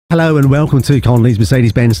Hello and welcome to Conley's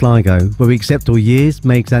Mercedes-Benz Sligo, where we accept all years,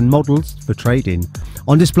 makes and models for trade-in.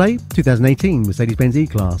 On display, 2018 Mercedes-Benz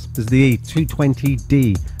E-Class. This is the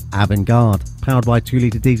E220d Avantgarde, powered by a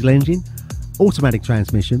 2-litre diesel engine, automatic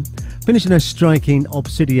transmission, finished in a striking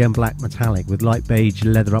Obsidian black metallic with light beige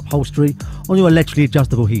leather upholstery on your electrically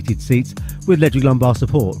adjustable heated seats with electric lumbar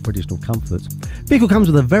support for additional comfort. Vehicle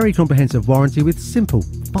comes with a very comprehensive warranty with simple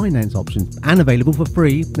finance options and available for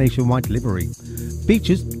free nationwide delivery.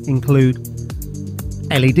 Features include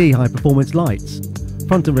LED high performance lights,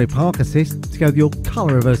 front and rear park assist to go with your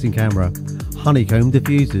colour reversing camera, honeycomb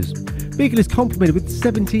diffusers. Vehicle is complemented with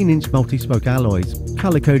 17-inch multi-spoke alloys,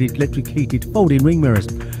 colour-coded electric heated folding ring mirrors,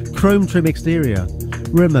 chrome trim exterior,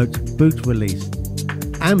 remote boot release,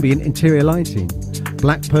 ambient interior lighting,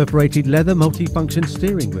 black perforated leather multi-function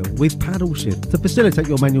steering wheel with paddle shift to facilitate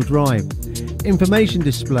your manual drive, information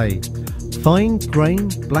display, fine grain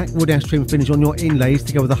black wood ash trim finish on your inlays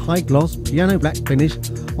to go with a high gloss piano black finish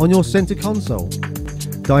on your centre console,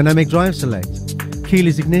 dynamic drive select,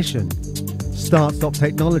 keyless ignition, start stop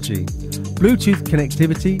technology, Bluetooth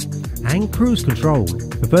connectivity and cruise control.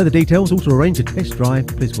 For further details or to arrange a test drive,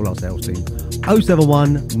 please call our sales team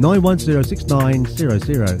 071 910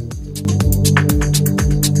 6900.